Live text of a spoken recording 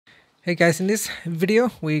Hey guys, in this video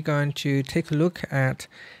we're going to take a look at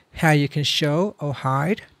how you can show or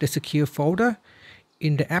hide the secure folder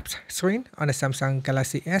in the apps screen on the Samsung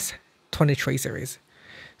Galaxy S23 series.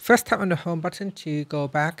 First, tap on the home button to go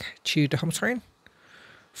back to the home screen.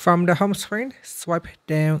 From the home screen, swipe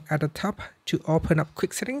down at the top to open up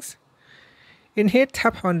quick settings. In here,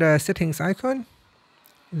 tap on the settings icon.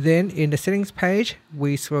 Then in the settings page,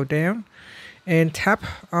 we scroll down and tap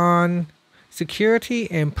on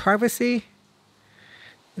security and privacy.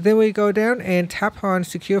 Then we go down and tap on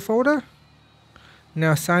secure folder.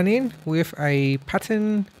 Now sign in with a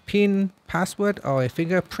pattern, PIN, password, or a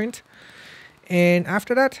fingerprint. And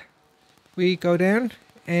after that, we go down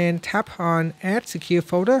and tap on add secure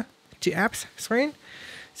folder to apps screen.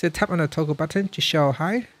 So tap on the toggle button to show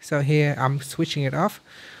hide. So here I'm switching it off,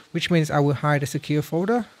 which means I will hide the secure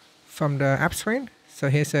folder from the app screen. So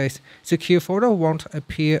here says secure folder won't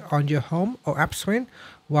appear on your home or app screen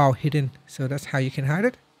while hidden. So that's how you can hide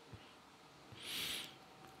it.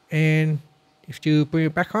 And if you bring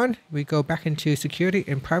it back on, we go back into security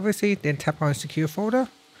and privacy, then tap on secure folder,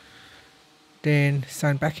 then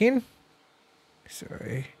sign back in.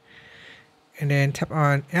 And then tap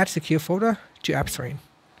on add secure folder to app screen.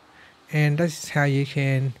 And that's how you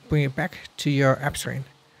can bring it back to your app screen.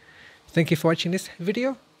 Thank you for watching this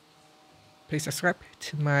video. Please subscribe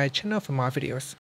to my channel for more videos.